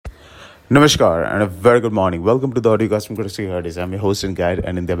Namaskar and a very good morning. Welcome to the Audio Custom Courtesy Hurdles. I'm your host and guide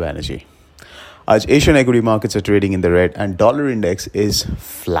Anindya Banerjee. आज Asian equity markets are trading in the red and dollar index is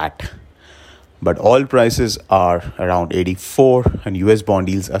flat. But oil prices are around 84 and US bond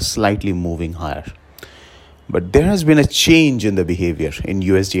yields are slightly moving higher. But there has been a change in the behavior in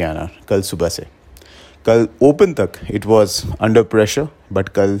USD INR कल सुबह से. कल open तक it was under pressure, but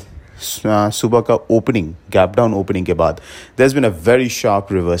कल सुबह का opening gap down opening के बाद there has been a very sharp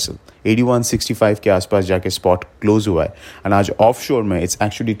reversal 8165 के आसपास जाके स्पॉट क्लोज हुआ है एंड आज ऑफशोर में it's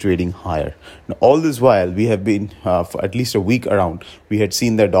actually trading higher. All this while we have been for at least a week around we had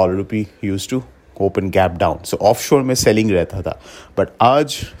seen that dollar रूपी used to open gap down, so offshore में selling रहता था, but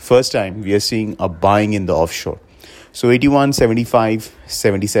आज first time we are seeing a buying in the offshore. सो 8175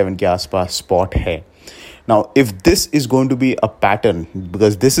 77 के आसपास spot है. Now, if this is going to be a pattern,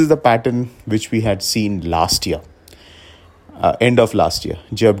 because this is the pattern which we had seen last year, end of last year,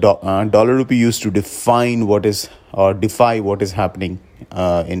 jab dollar rupee used to define what is or defy what is happening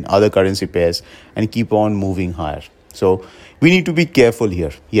in other currency pairs and keep on moving higher. So we need to be careful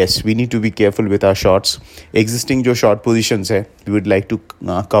here. Yes, we need to be careful with our shorts. Existing जो short positions है, we would like to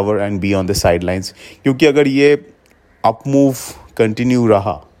cover and be on the sidelines. क्योंकि अगर ये up move continue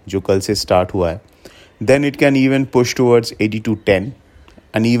रहा जो कल से start हुआ है, then it can even push towards 82.10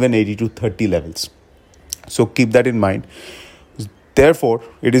 and even 82.30 levels. So keep that in mind. Therefore,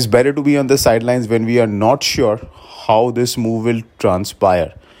 it is better to be on the sidelines when we are not sure how this move will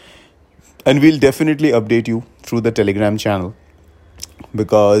transpire. And we'll definitely update you through the Telegram channel.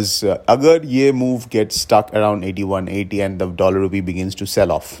 Because agar ye move gets stuck around 81.80 and the dollar rupee begins to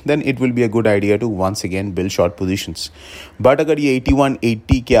sell off, then it will be a good idea to once again build short positions. But agar ye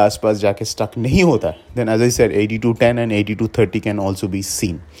 81.80 के आसपास जाके stuck नहीं होता, then as I said 82.10 and 82.30 can also be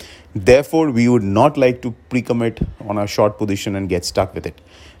seen. Therefore, we would not like to pre-commit on a short position and get stuck with it.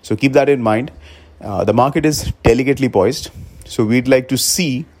 So keep that in mind. The market is delicately poised, so we'd like to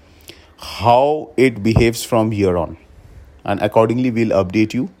see how it behaves from here on. And accordingly, we'll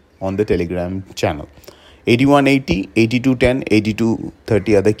update you on the Telegram channel. 81.80, 82.10,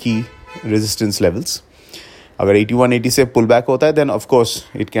 82.30 are the key resistance levels. Agar 81.80 se pull back hota hai, then of course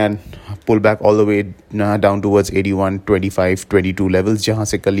it can pull back all the way down towards 81.25, 22 levels jahan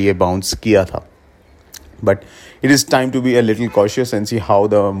se kal ye bounce kiya tha. But it is time to be a little cautious and see how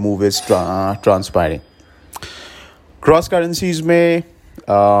the move is transpiring. Cross currencies में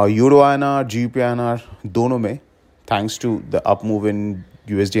Euro INR, GBP INR दोनों में, thanks to the up move in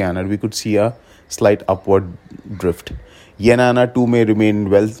USD INR, we could see a slight upward drift. Yen INR 2 may remain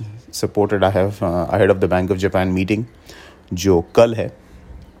well supported. I have ahead of the Bank of Japan meeting, जो कल है,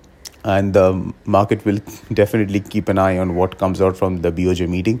 and the market will definitely keep an eye on what comes out from the BOJ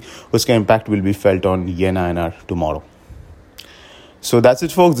meeting. उसका impact will be felt on Yen INR tomorrow. So that's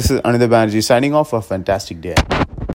it, folks. This is Anindya Banerjee signing off. A fantastic day.